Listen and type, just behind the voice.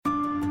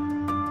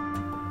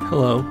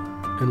Hello,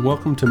 and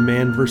welcome to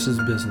Man vs.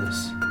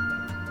 Business.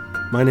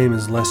 My name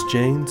is Les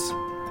Janes,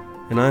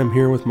 and I am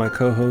here with my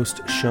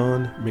co-host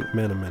Sean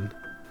McMenamin.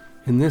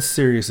 In this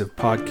series of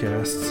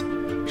podcasts,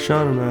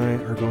 Sean and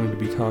I are going to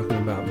be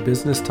talking about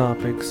business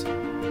topics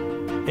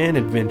and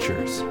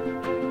adventures,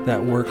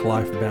 that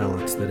work-life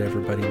balance that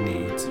everybody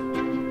needs.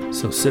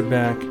 So sit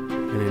back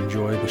and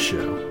enjoy the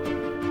show.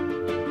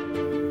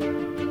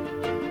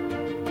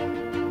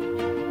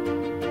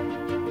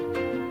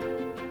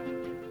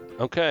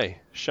 Okay,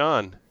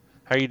 Sean,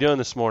 how are you doing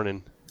this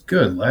morning?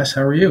 Good, Les.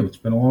 How are you? It's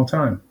been a long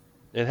time.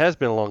 It has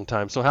been a long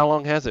time. So how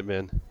long has it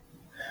been?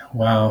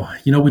 Wow.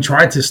 We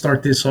tried to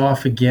start this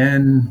off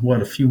again,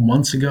 a few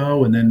months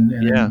ago, and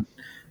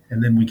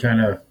then we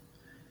kind of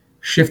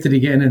shifted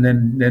again, and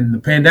then the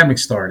pandemic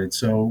started.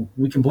 So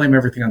we can blame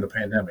everything on the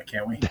pandemic,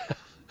 can't we?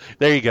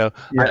 There you go.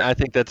 Yeah. I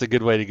think that's a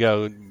good way to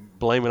go.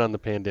 Blame it on the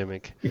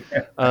pandemic.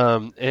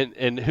 Yeah,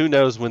 And who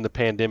knows when the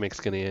pandemic's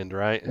going to end,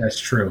 right? that's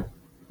true.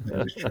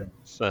 That is true.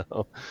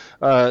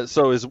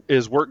 So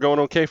is work going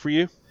okay for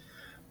you?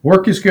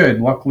 Work is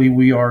good. Luckily,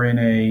 we are in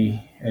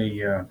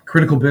a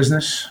critical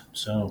business,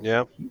 so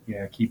Yeah.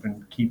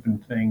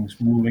 keeping things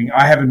moving.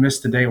 I haven't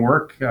missed a day of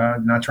work.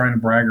 Not trying to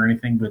brag or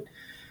anything, but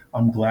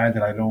I'm glad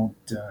that I don't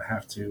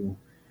have to,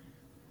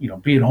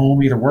 be at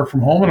home, either work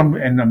from home,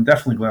 and I'm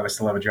definitely glad I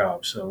still have a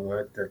job.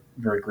 So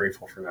very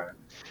grateful for that.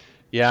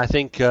 Yeah, I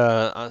think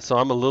so.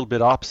 I'm a little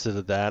bit opposite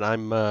of that.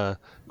 I'm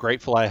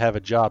grateful I have a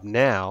job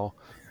now,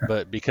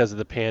 but because of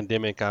the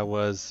pandemic, I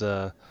was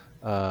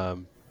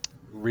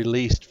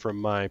released from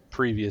my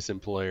previous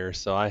employer,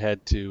 so I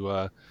had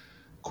to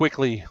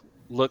quickly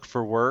look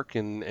for work,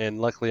 and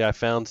luckily I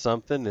found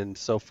something, and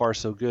so far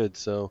so good.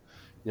 So,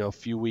 a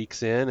few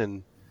weeks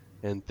in,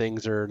 and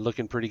things are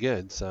looking pretty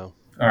good. So,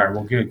 All right,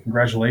 well, good.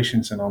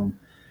 Congratulations, and I'm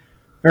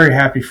very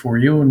happy for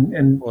you.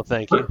 And well,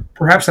 thank you.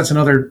 perhaps that's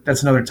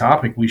another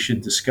topic we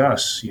should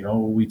discuss.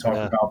 We talk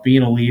Yeah. about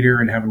being a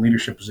leader and having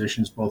leadership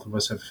positions. Both of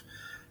us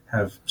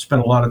have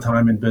spent a lot of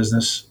time in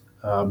business.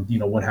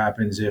 What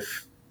happens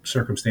if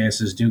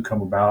circumstances do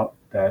come about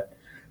that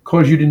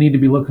cause you to need to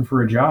be looking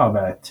for a job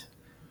at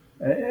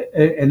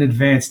an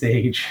advanced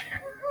age.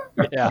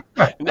 Yeah,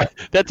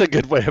 that's a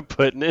good way of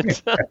putting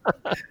it.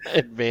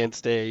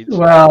 Advanced age.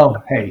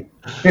 Well, hey,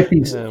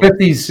 50s Yeah.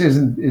 50s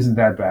isn't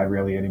that bad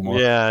really anymore.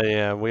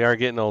 Yeah, we are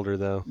getting older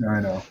though. I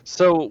know.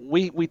 So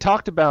we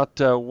talked about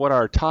what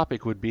our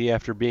topic would be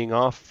after being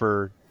off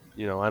for,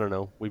 I don't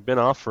know. We've been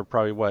off for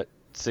probably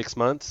 6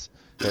 months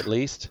at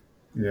least,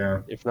 Yeah.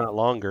 if not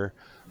longer.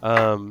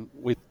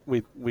 We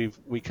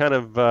kind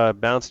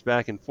of bounced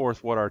back and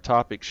forth what our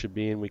topic should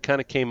be, and we kind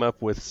of came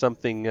up with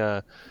something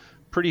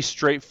pretty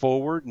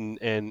straightforward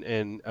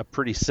and a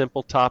pretty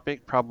simple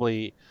topic.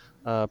 Probably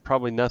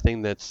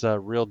nothing that's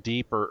real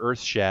deep or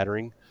earth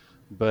shattering,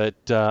 but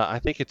I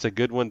think it's a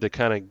good one to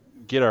kind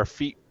of get our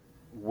feet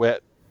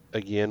wet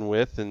again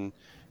with and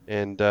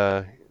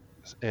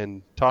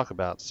talk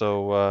about.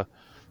 So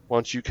why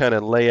don't you kind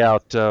of lay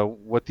out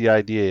what the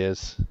idea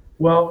is?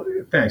 Well,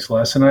 thanks,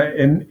 Les.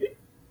 And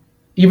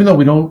even though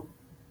we don't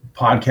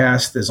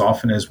podcast as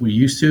often as we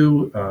used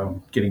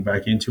to, getting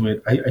back into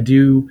it, I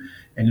do,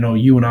 and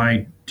you and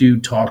I do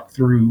talk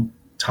through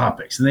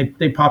topics, and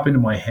they pop into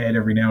my head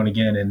every now and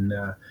again. And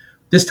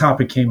this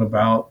topic came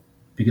about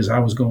because I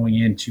was going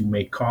in to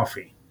make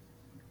coffee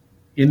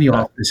in the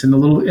office, in the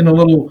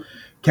little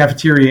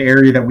cafeteria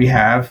area that we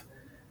have.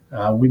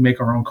 We make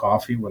our own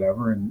coffee,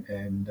 whatever,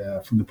 and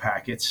from the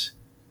packets.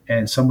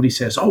 And somebody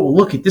says, "Oh, well,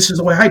 look, this is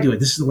the way I do it.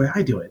 This is the way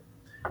I do it."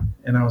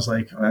 And I was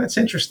like, "Oh, that's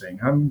interesting.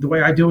 The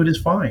way I do it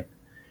is fine."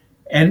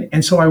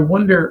 And so I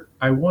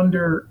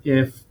wonder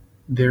if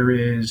there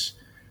is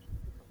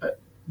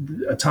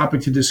a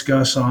topic to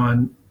discuss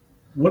on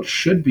what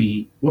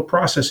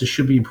processes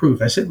should be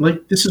improved. I said,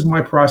 like, this is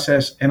my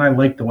process, and I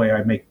like the way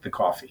I make the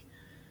coffee.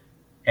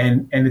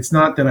 And it's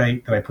not that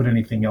I put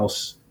anything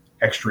else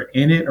extra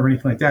in it or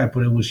anything like that,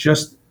 but it was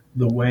just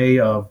the way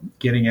of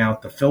getting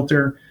out the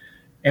filter,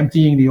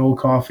 emptying the old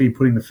coffee,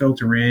 putting the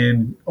filter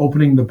in,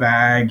 opening the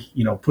bag,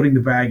 putting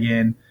the bag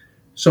in.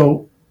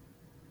 So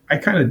I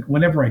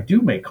whenever I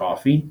do make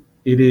coffee,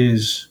 it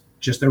is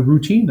just a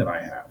routine that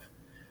I have.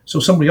 So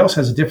somebody else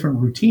has a different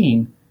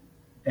routine,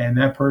 and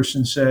that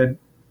person said,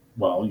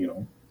 well,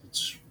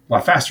 it's a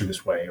lot faster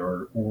this way,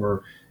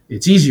 or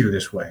it's easier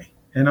this way.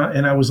 And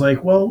I was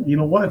like, well, you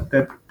know what?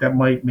 That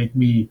might make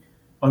me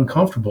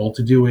uncomfortable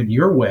to do it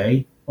your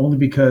way, only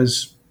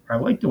because I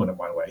like doing it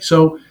my way.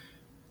 So,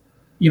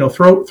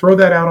 throw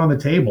that out on the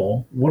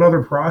table. What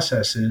other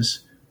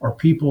processes are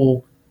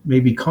people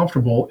maybe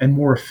comfortable and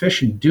more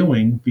efficient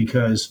doing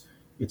because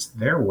it's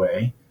their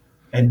way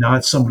and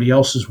not somebody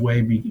else's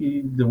way,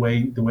 the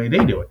way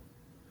they do it?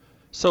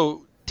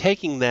 So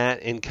taking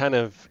that and kind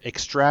of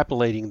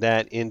extrapolating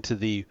that into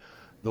the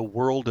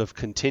world of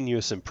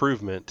continuous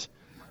improvement,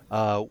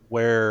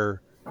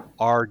 where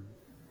our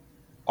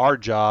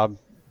job,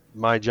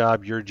 my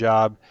job, your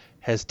job,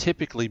 has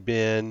typically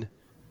been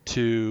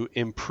to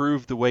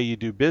improve the way you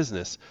do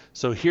business.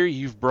 So here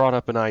you've brought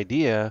up an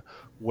idea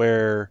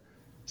where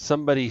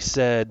somebody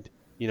said,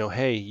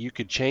 hey, you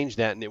could change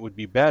that and it would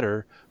be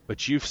better,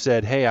 but you've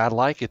said, hey, I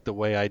like it the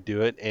way I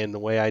do it, and the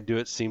way I do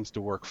it seems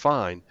to work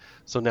fine.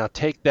 So now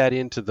take that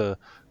into the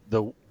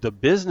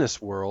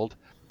business world,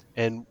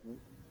 and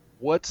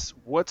what's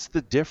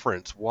the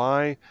difference?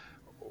 Why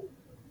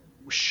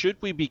should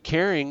we be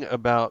caring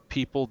about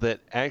people that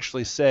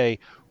actually say,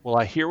 well,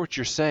 I hear what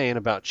you're saying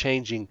about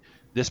changing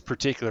this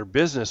particular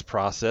business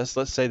process.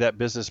 Let's say that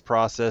business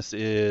process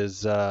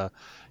is,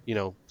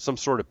 some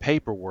sort of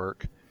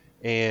paperwork,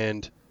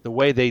 and the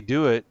way they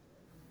do it,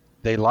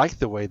 they like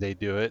the way they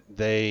do it.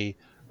 They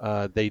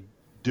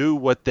do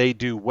what they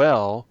do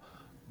well,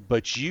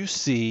 but you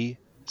see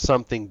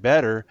something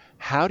better.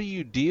 How do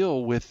you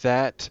deal with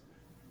that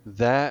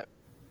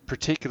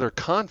particular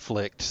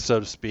conflict, so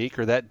to speak,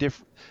 or that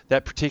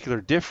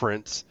particular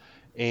difference,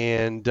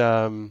 and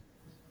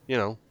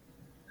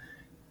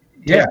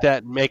Yeah, take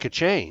that and make a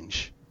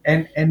change,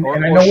 and I or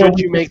know where should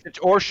we you make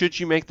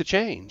the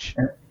change?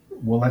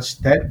 well, that's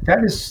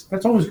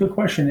always a good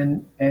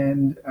question,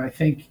 and I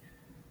think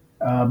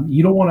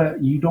you don't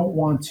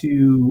want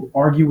to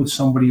argue with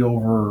somebody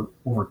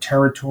over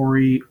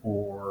territory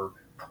or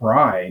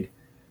pride.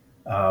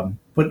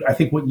 But I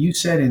think what you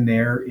said in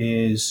there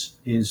is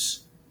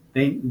this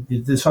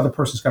other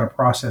person's got a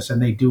process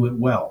and they do it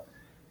well.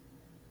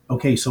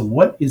 Okay, so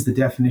what is the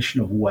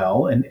definition of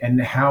well,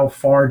 and how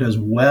far does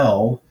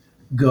well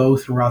go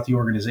throughout the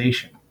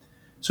organization?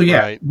 So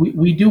yeah, Right.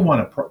 we do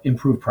want to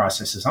improve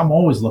processes. I'm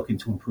always looking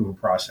to improve a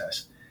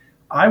process.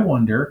 I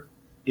wonder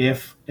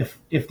if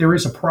there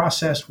is a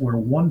process where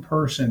one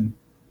person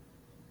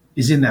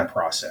is in that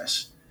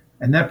process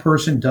and that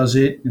person does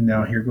it, and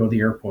now here go the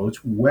air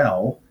quotes,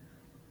 well,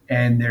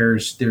 and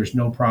there's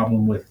no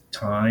problem with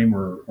time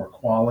or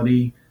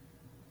quality,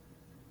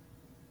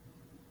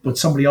 but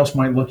somebody else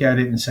might look at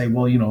it and say,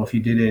 well, if you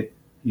did it,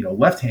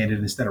 left-handed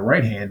instead of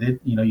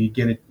right-handed, you'd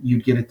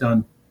get it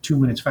done 2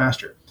 minutes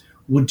faster.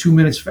 Would 2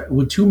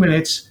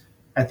 minutes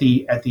at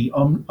the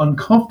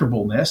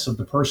uncomfortableness of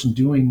the person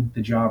doing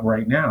the job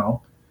right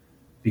now,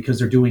 because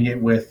they're doing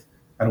it with,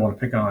 I don't want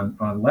to pick on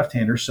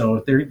left-handers, so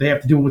if they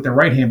have to do it with their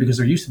right hand because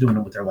they're used to doing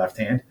it with their left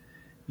hand,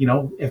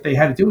 if they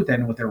had to do it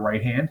then with their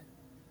right hand,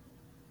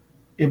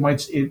 it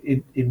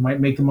might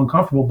make them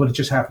uncomfortable, but it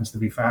just happens to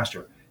be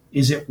faster.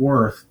 Is it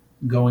worth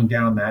going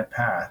down that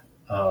path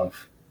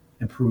of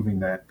improving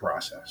that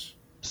process?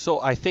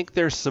 So I think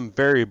there's some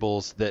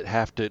variables that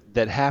have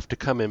to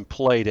come in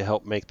play to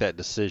help make that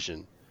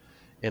decision.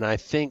 And I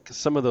think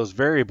some of those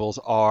variables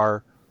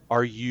are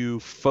you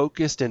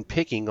focused and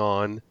picking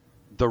on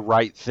the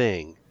right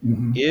thing?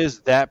 Mm-hmm.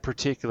 Is that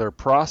particular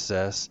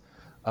process,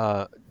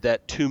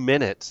 that 2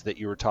 minutes that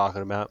you were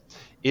talking about,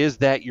 is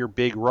that your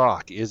big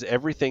rock? Is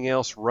everything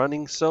else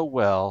running so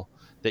well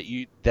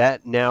that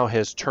now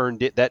has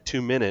turned it, that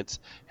 2 minutes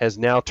has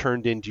now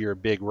turned into your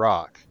big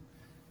rock?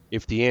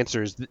 If the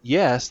answer is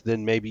yes,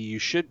 then maybe you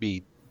should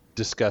be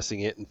discussing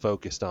it and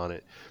focused on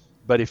it.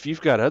 But if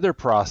you've got other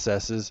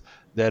processes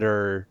that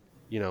are,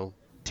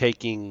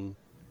 taking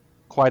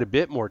quite a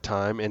bit more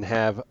time and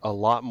have a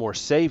lot more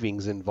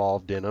savings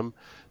involved in them,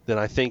 then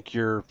I think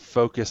you're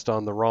focused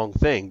on the wrong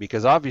thing,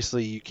 because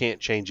obviously you can't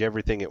change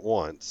everything at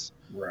once.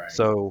 Right.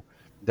 So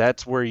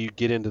that's where you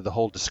get into the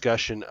whole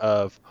discussion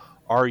of,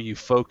 are you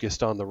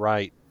focused on the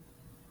right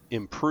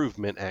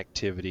improvement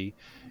activity,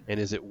 and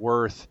is it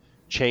worth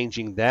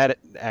changing that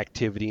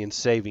activity and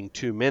saving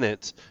 2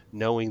 minutes,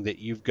 knowing that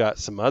you've got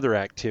some other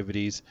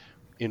activities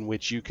in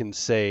which you can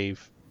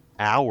save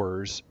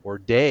hours or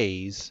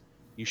days?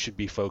 You should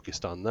be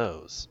focused on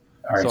those.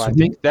 All right. So So I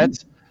think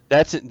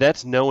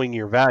that's knowing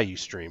your value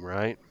stream,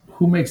 right?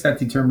 who makes that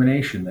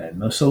determination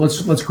then? So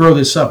let's grow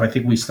this up. I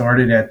think we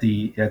started at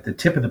the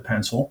tip of the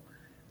pencil,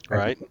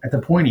 Right. at the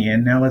pointy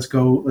end. Now let's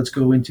go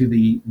into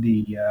the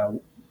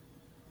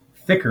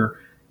thicker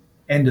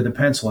end of the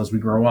pencil as we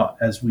grow up,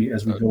 as we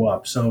go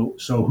up. So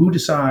who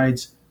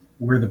decides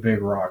where the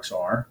big rocks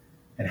are,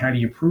 and how do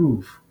you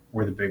prove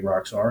where the big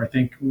rocks are? I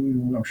think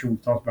I'm sure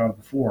we've talked about it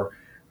before.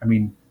 I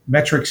mean,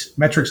 metrics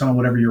on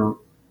whatever your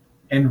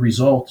end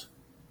result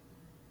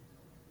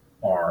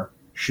are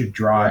should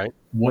drive Right.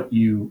 what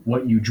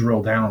you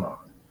drill down on,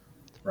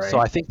 So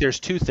right? I think there's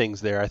two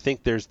things there. I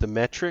think there's the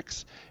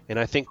metrics, and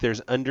I think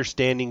there's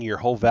understanding your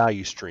whole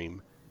value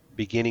stream,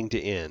 beginning to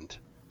end.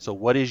 So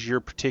what is your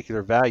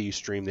particular value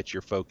stream that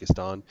you're focused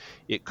on?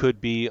 It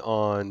could be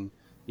on,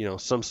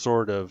 some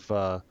sort of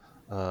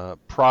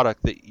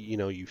product that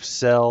you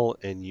sell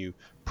and you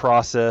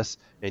process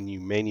and you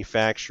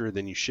manufacture,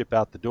 then you ship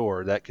out the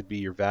door. That could be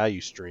your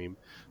value stream.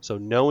 So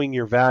knowing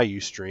your value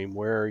stream,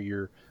 where are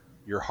your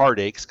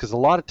heartaches? Because a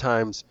lot of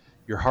times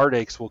your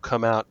heartaches will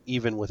come out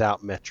even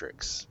without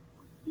metrics.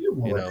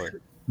 Well, You that's know,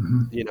 true.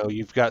 Mhm.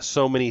 you've got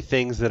so many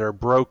things that are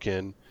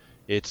broken.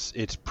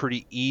 It's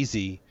pretty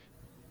easy,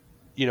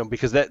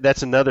 because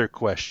that's another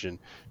question.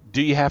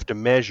 Do you have to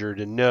measure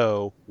to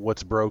know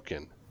what's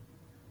broken?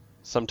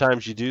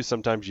 Sometimes you do,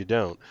 sometimes you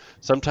don't.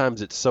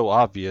 Sometimes it's so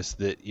obvious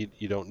that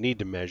you don't need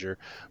to measure,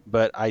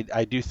 but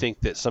I do think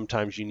that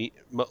sometimes a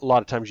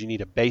lot of times you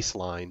need a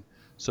baseline,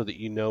 so that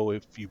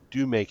if you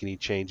do make any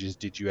changes,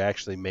 did you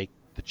actually make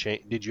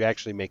Did you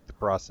actually make the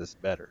process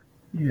better?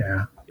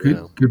 Yeah, You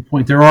know? good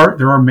point. There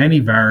are many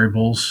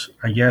variables,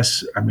 I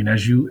guess. I mean,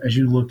 as you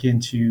look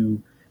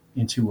into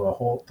the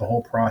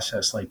whole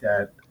process like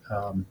that,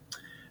 um,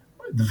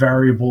 the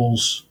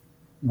variables,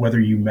 whether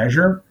you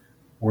measure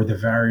or the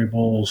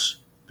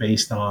variables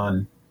based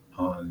on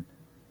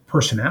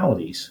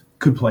personalities,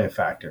 could play a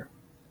factor,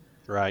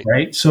 Right.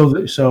 right?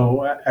 So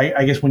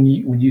I guess when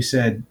you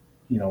said,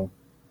 you know,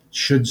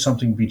 should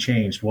something be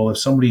changed? Well, if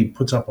somebody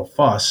puts up a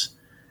fuss,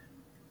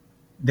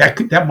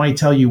 that might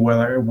tell you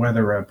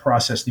whether a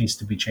process needs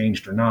to be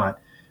changed or not.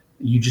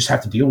 You just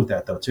have to deal with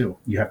that though too.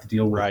 You have to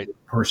deal with Right.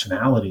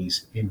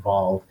 personalities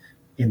involved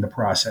in the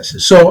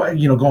processes. So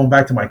going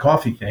back to my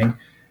coffee thing,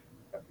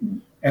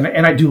 and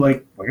I do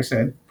like I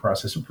said,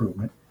 process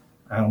improvement.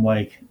 I'm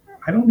like,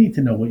 I don't need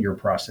to know what your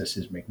process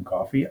is making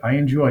coffee. I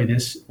enjoy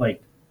this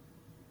like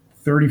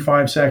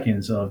 35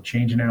 seconds of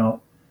changing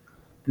out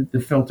the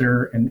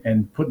filter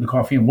and putting the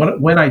coffee in.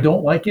 When I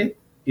don't like it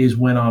is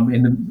when I'm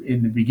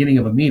in the beginning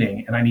of a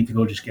meeting and I need to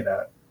go just get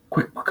a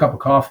quick cup of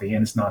coffee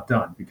and it's not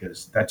done,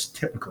 because that's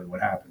typically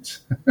what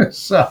happens.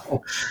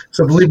 So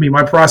believe me,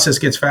 my process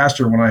gets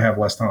faster when I have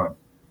less time.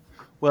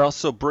 Well,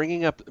 so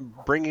bringing up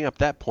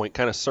that point,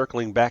 kind of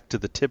circling back to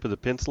the tip of the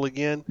pencil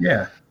again.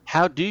 Yeah.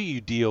 How do you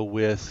deal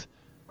with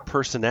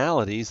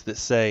personalities that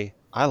say,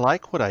 "I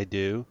like what I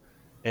do,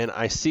 and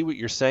I see what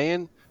you're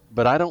saying,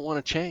 but I don't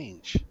want to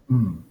change"?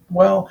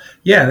 Well,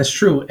 yeah, that's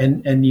true.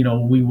 And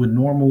we would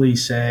normally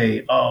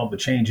say, oh, the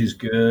change is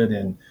good,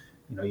 and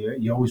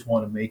you always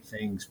want to make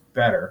things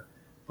better.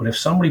 But if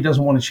somebody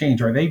doesn't want to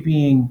change, are they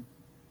being,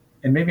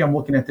 and maybe I'm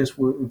looking at this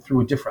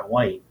through a different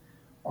light,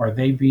 are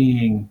they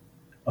being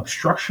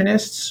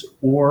obstructionists,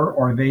 or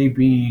are they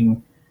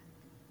being,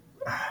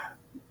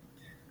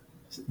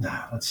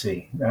 let's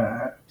see,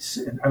 I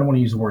don't want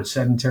to use the word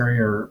sedentary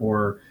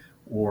or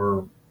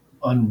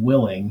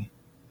unwilling,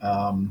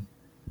 lazy?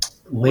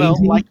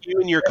 Well, like you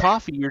and your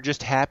coffee, you're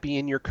just happy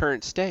in your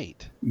current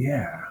state.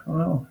 Yeah.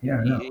 Well, yeah,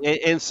 I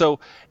know.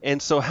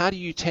 And so how do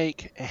you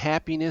take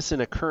happiness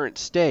in a current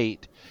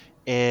state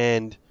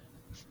and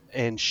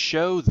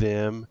show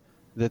them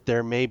that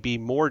there may be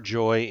more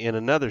joy in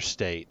another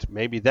state?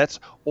 Maybe that's,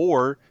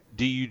 or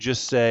do you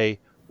just say,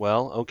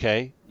 well,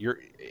 okay,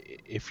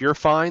 if you're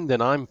fine,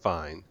 then I'm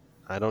fine.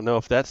 I don't know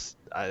if that's,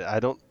 I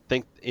don't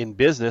think in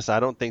business, I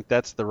don't think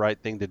that's the right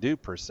thing to do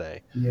per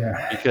se,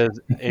 Yeah. because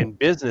in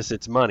business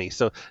it's money.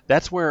 So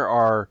that's where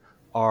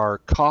our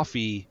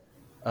coffee,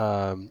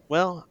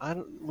 well,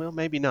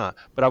 maybe not,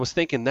 but I was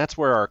thinking that's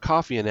where our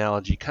coffee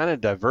analogy kind of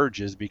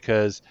diverges,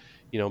 because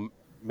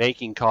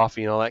making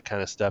coffee and all that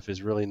kind of stuff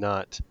is really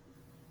not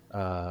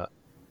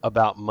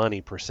about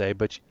money per se,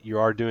 but you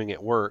are doing it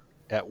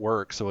at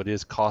work, so it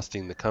is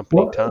costing the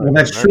company time. Well,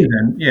 that's true.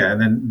 Then, yeah,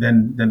 and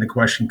then the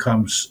question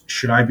comes: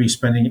 should I be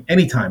spending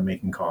any time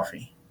making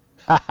coffee?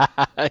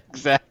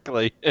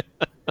 Exactly.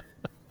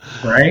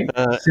 Right.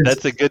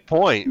 That's a good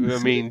point. I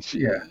mean,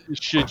 Yeah.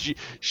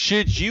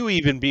 should you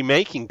even be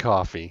making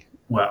coffee?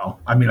 Well,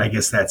 I mean, I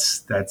guess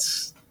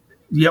that's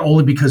yeah,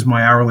 only because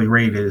my hourly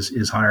rate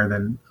is higher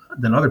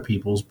than other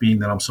people's, being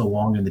that I'm so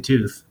long in the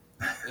tooth.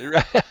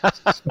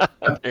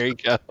 There you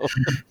go.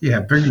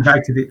 Yeah, bring it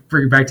back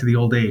to the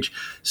old age.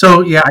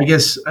 So yeah, I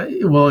guess.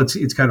 Well,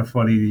 it's kind of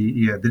funny.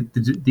 Yeah,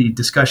 the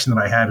discussion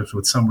that I had was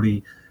with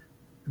somebody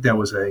that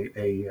was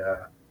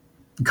a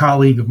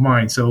colleague of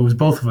mine. So it was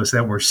both of us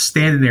that were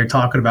standing there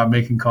talking about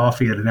making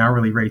coffee at an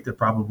hourly rate that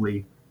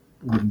probably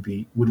wouldn't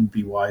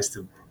be wise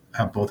to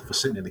have both of us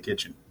sitting in the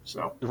kitchen.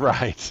 So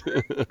Right.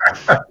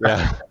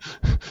 Yeah.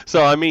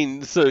 So I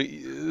mean, so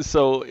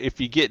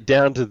if you get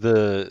down to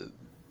the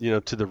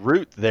to the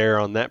root there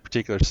on that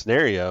particular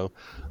scenario,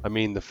 I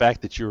mean, the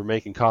fact that you were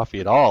making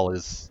coffee at all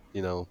is,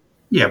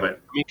 yeah,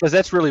 but because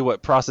that's really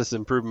what process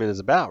improvement is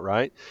about,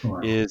 right? well,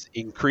 Is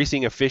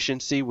increasing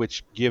efficiency,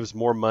 which gives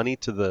more money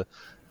to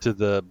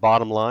the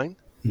bottom line.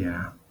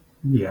 yeah.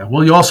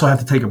 Well, you also have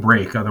to take a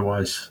break,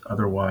 otherwise,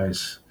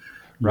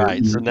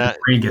 Right. So your now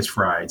brain gets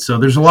fried. So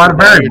there's a lot of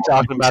now variables. you're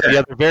talking about the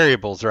other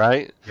variables,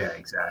 right? Yeah,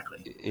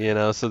 exactly.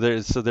 So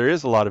there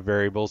is a lot of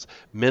variables.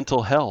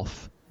 Mental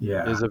health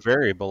Yeah, is a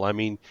variable. I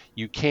mean,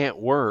 you can't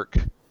work,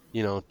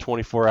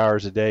 24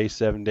 hours a day,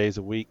 7 days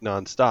a week,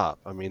 nonstop.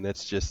 I mean,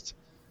 that's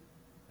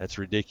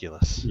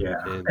ridiculous. yeah,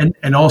 And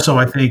and also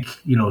I think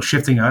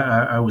shifting.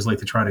 I always like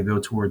to try to go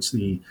towards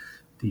the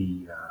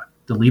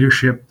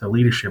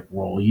leadership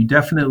role. You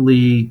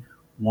definitely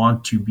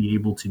want to be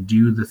able to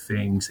do the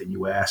things that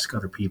you ask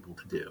other people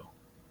to do.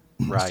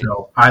 right.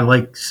 So I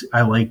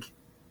like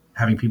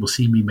having people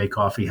see me make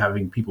coffee,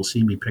 having people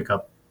see me pick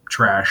up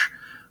trash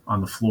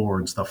on the floor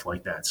and stuff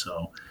like that.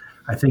 So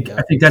I think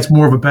that's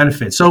more of a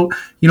benefit. So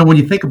when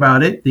you think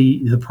about it,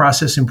 the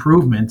process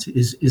improvement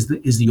is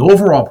the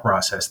overall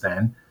process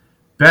then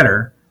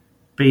better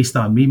based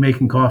on me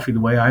making coffee the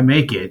way I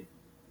make it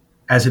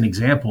as an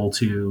example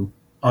to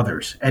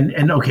others.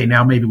 And okay,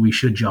 now maybe we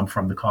should jump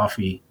from the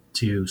coffee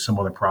to some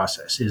other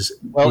process.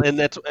 Well,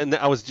 and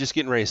I was just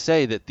getting ready to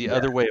say that the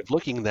other way of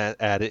looking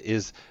at it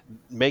is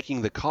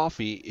making the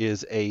coffee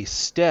is a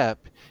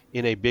step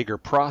in a bigger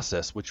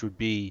process, which would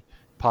be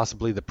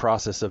possibly the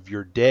process of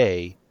your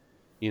day.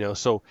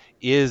 So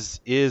is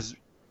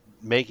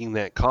making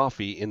that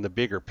coffee in the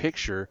bigger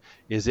picture,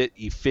 is it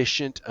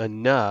efficient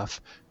enough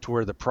to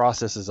where the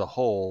process as a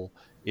whole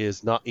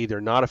is not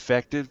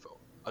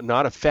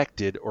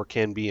affected or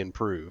can be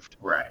improved.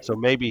 Right. So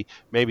maybe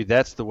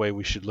that's the way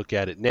we should look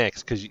at it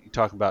next, because you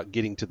talk about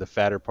getting to the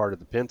fatter part of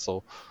the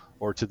pencil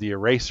or to the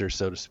eraser,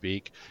 so to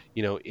speak.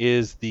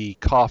 Is the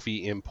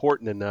coffee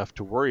important enough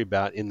to worry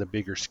about in the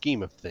bigger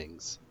scheme of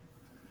things?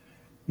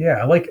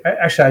 Yeah,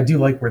 I do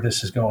like where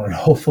this is going, and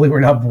hopefully we're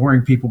not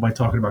boring people by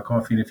talking about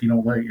coffee. And if you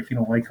don't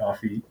like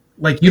coffee,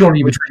 like you don't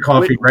even drink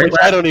coffee, right?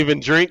 I don't even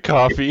drink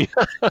coffee.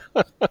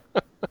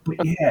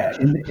 But yeah,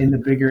 in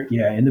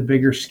the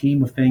bigger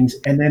scheme of things,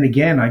 and then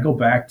again, I go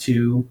back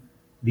to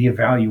the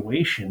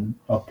evaluation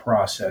of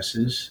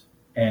processes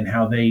and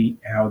how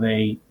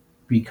they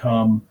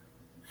become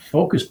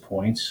focus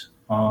points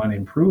on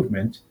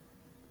improvement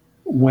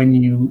when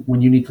you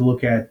need to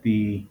look at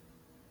the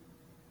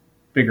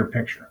bigger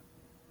picture.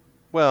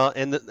 Well,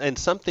 and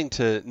something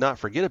to not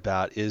forget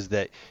about is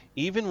that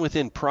even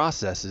within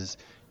processes,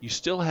 you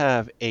still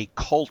have a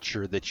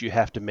culture that you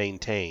have to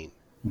maintain.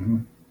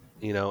 Mm-hmm.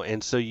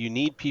 And so you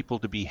need people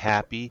to be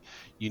happy.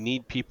 You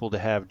need people to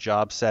have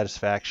job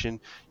satisfaction.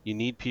 You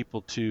need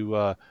people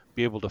to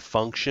be able to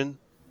function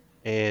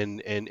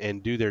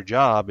and do their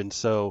job. And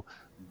so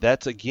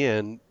that's,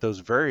 again, those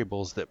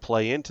variables that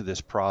play into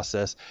this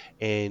process.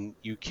 And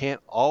you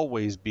can't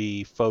always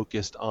be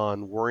focused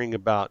on worrying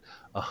about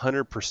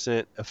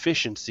 100%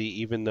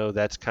 efficiency, even though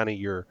that's kind of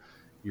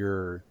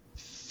your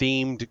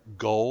themed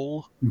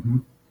goal. Mm-hmm.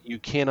 You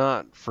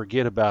cannot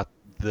forget about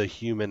the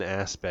human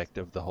aspect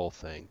of the whole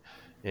thing.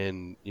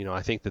 And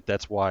I think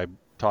that's why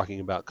talking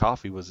about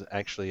coffee was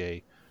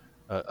actually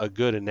a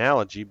good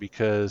analogy,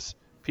 because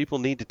people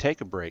need to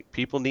take a break.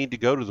 People need to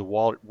go to the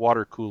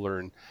water cooler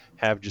and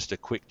have just a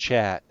quick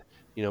chat,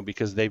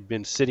 because they've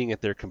been sitting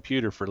at their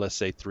computer for, let's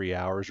say, 3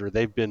 hours, or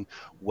they've been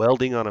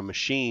welding on a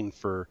machine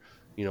for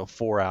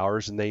 4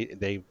 hours, and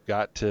they've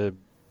got to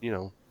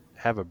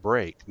have a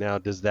break. Now,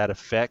 does that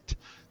affect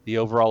the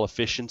overall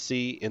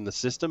efficiency in the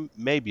system?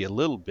 Maybe a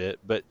little bit,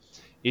 but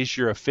is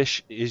your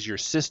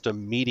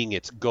system meeting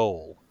its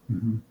goal?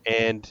 Mm-hmm.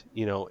 And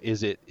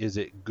is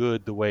it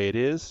good the way it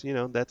is?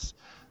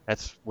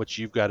 That's what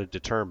you've got to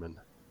determine.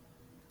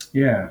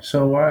 Yeah.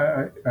 So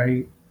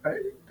I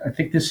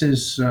think this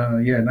is a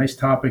nice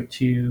topic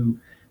to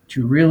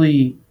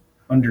really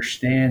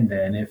understand.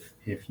 Then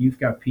if you've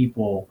got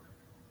people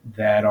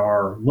that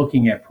are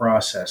looking at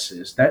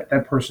processes,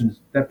 that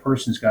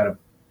person's got to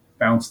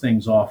bounce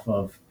things off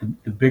of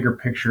the bigger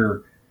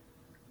picture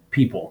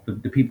people,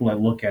 the people that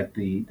look at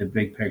the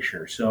big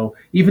picture. So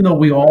even though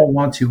we all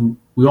want to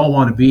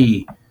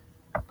be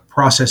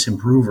process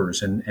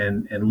improvers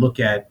and look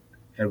at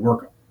and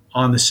work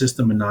on the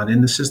system and not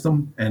in the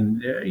system,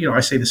 and I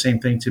say the same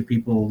thing to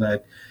people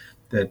that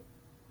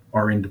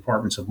are in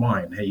departments of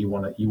mine. Hey, you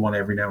want to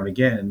every now and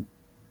again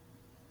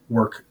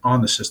work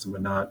on the system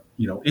and not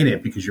in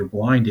it, because you're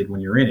blinded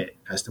when you're in it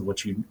as to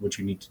what you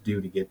need to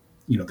do to get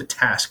the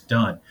task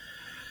done.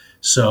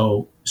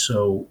 So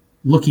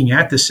looking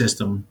at the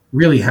system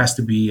really has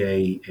to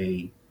be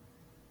a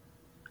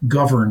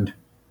governed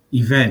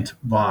event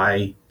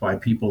by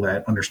people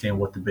that understand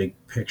what the big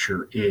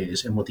picture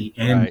is and what the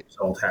end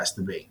result has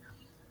to be.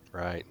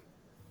 Right.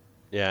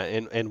 Yeah,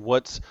 and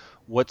what's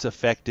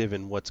effective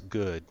and what's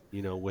good,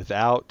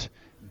 without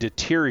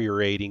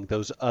deteriorating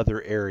those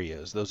other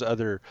areas, those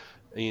other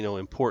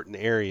important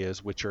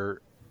areas which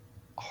are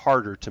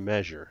harder to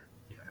measure.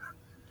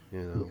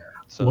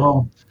 So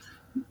well,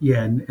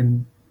 yeah,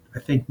 and I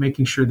think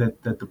making sure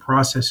that the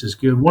process is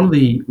good. One of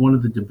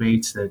the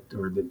debates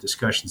or the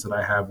discussions that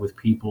I have with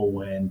people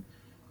when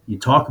you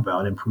talk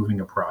about improving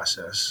a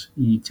process,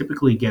 you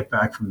typically get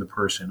back from the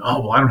person,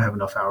 "Oh, well, I don't have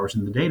enough hours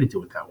in the day to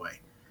do it that way."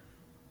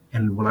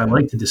 And what I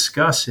like to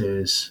discuss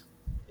is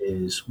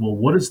well,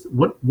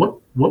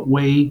 what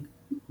way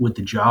would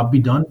the job be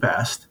done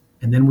best,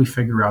 and then we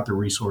figure out the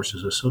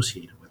resources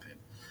associated with it.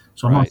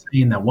 So I'm not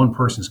saying that one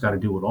person's got to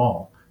do it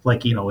all,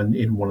 like in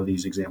one of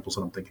these examples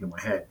that I'm thinking in my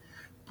head,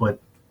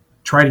 but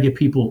try to get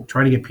people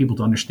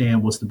to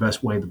understand what's the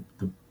best way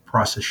the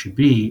process should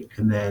be,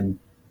 and then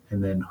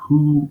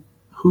who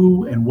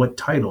and what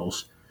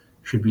titles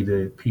should be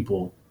the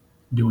people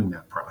doing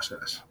that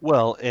process.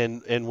 Well,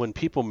 and when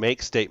people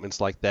make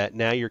statements like that,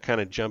 now you're kind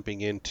of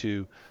jumping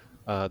into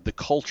the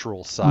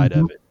cultural side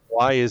of it.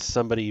 Why is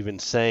somebody even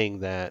saying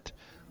that?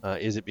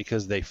 Is it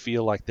because they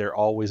feel like they're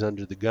always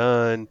under the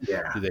gun?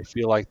 Yeah. Do they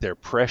feel like they're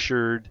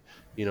pressured?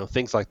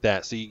 Things like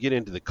that. So you get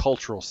into the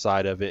cultural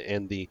side of it,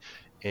 and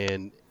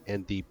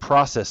the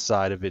process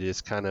side of it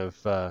is kind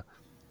of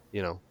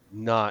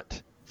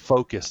not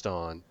focused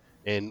on.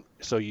 And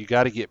so you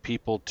got to get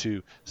people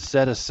to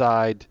set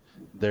aside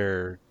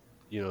their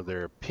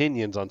their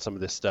opinions on some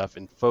of this stuff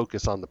and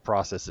focus on the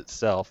process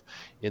itself,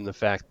 in the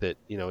fact that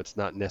it's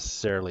not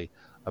necessarily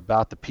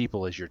about the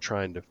people as you're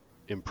trying to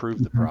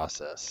improve the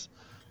process.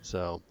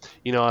 So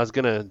I was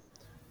gonna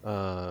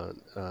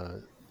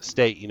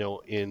state,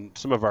 in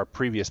some of our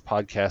previous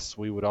podcasts,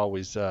 we would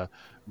always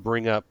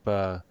bring up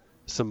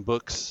some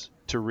books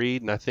to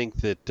read, and I think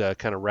that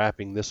kind of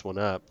wrapping this one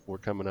up, we're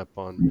coming up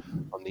on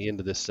the end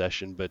of this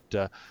session, but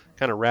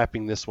kind of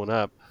wrapping this one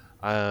up,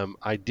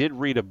 I did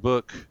read a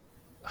book.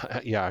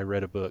 Yeah, I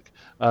read a book.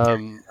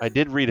 I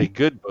did read a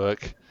good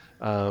book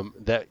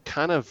that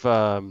kind of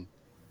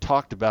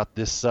talked about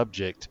this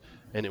subject,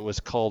 and it was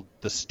called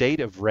The State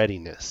of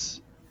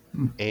Readiness.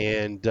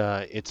 And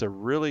it's a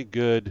really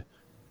good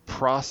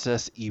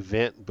process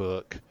event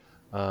book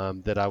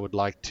that I would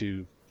like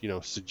to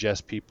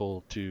suggest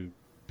people to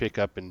pick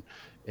up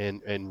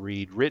and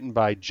read, written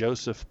by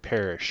Joseph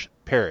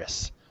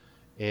Paris,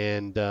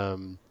 and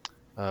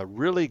a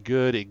really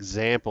good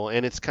example,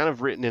 and it's kind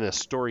of written in a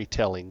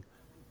storytelling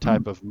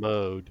type of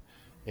mode,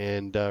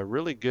 and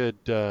really good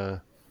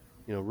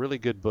really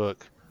good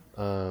book.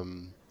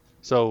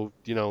 So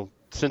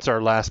since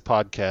our last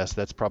podcast,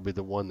 that's probably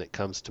the one that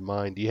comes to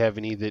mind. Do you have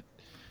any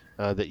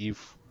that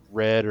you've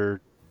read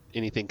or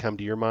anything come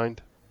to your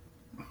mind?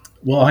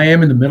 Well, I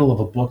am in the middle of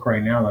a book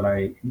right now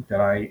that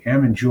I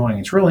am enjoying.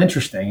 It's real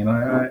interesting, and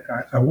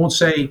I won't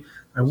say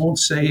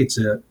it's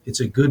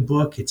a good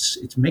book.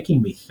 It's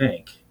making me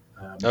think.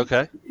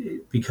 Okay.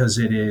 Because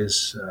it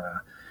is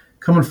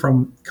coming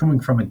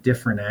from a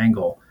different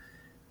angle,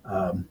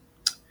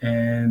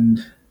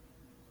 and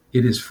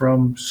it is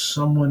from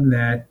someone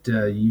that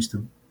used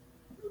to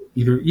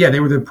they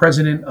were the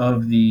president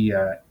of the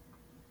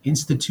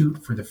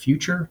Institute for the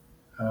Future.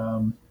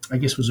 I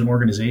guess was an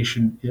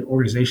organization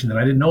that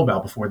I didn't know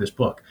about before this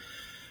book.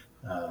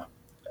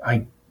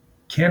 I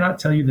cannot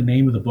tell you the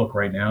name of the book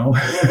right now,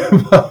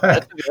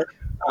 but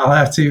I'll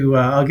have to.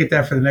 I'll get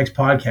that for the next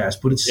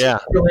podcast. But it's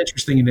real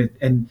interesting,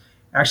 and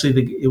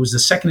actually, it was the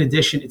second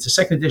edition. It's a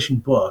second edition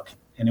book,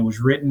 and it was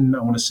written,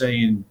 I want to say,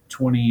 in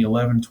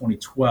 2011,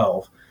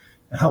 2012.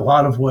 And a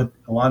lot of what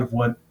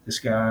this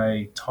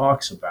guy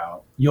talks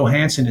about,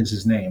 Johansson is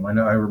his name. I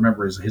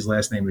remember his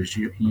last name is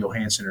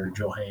Johansson or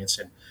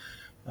Johansson.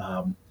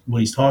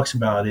 What he talks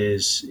about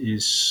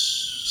is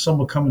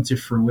somewhat coming to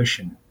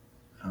fruition.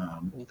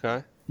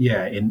 Okay.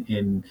 Yeah,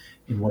 in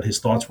what his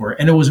thoughts were,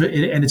 and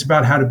it's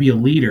about how to be a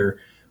leader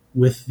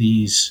with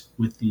these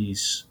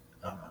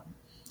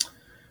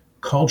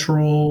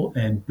cultural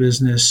and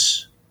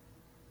business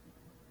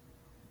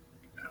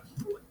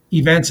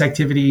events,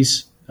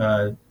 activities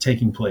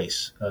taking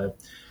place.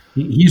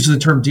 He uses the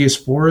term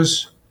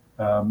diasporas,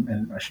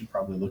 and I should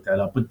probably look that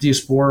up. But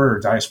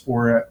diaspora,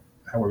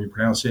 however you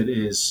pronounce it,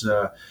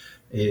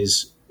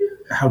 is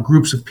how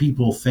groups of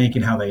people think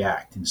and how they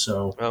act. And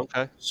so,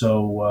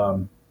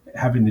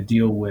 having to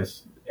deal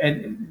with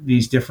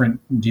these different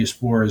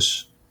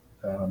diasporas,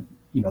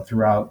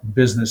 throughout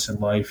business and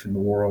life in the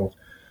world,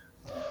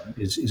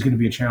 is going to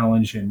be a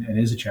challenge, and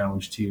is a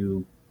challenge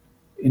to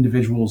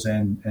individuals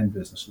and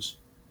businesses.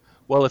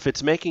 Well, if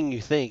it's making you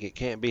think, it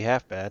can't be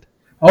half bad.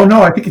 Oh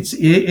no, I think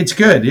it's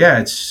good. Yeah,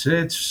 it's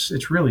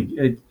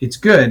really it's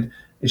good.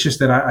 It's just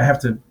that I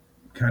have to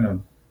kind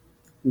of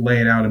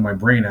lay it out in my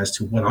brain as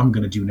to what I'm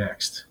going to do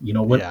next.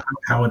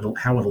 How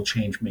it'll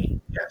change me.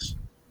 Yes.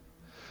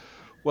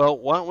 Well,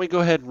 why don't we go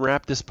ahead and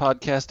wrap this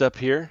podcast up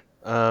here?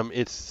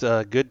 It's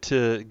good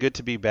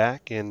to be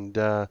back, and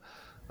I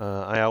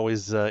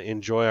always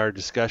enjoy our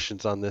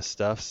discussions on this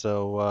stuff.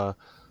 So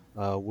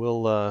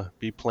we'll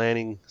be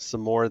planning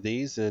some more of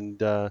these.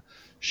 And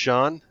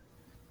Sean,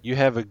 you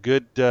have a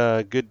good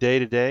day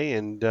today,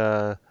 and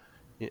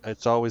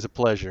it's always a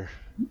pleasure.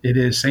 It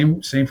is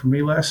same for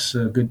me, Les.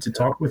 Good to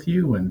talk with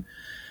you, and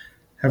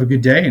have a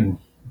good day, and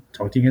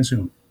talk to you again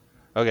soon.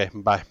 Okay,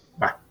 bye.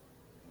 Bye.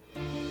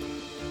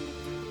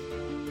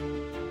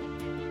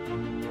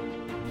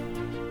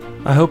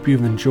 I hope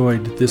you've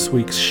enjoyed this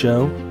week's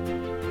show.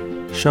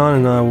 Sean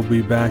and I will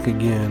be back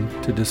again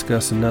to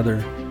discuss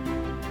another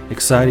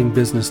exciting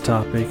business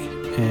topic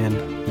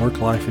and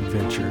work-life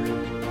adventure.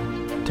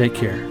 Take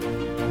care.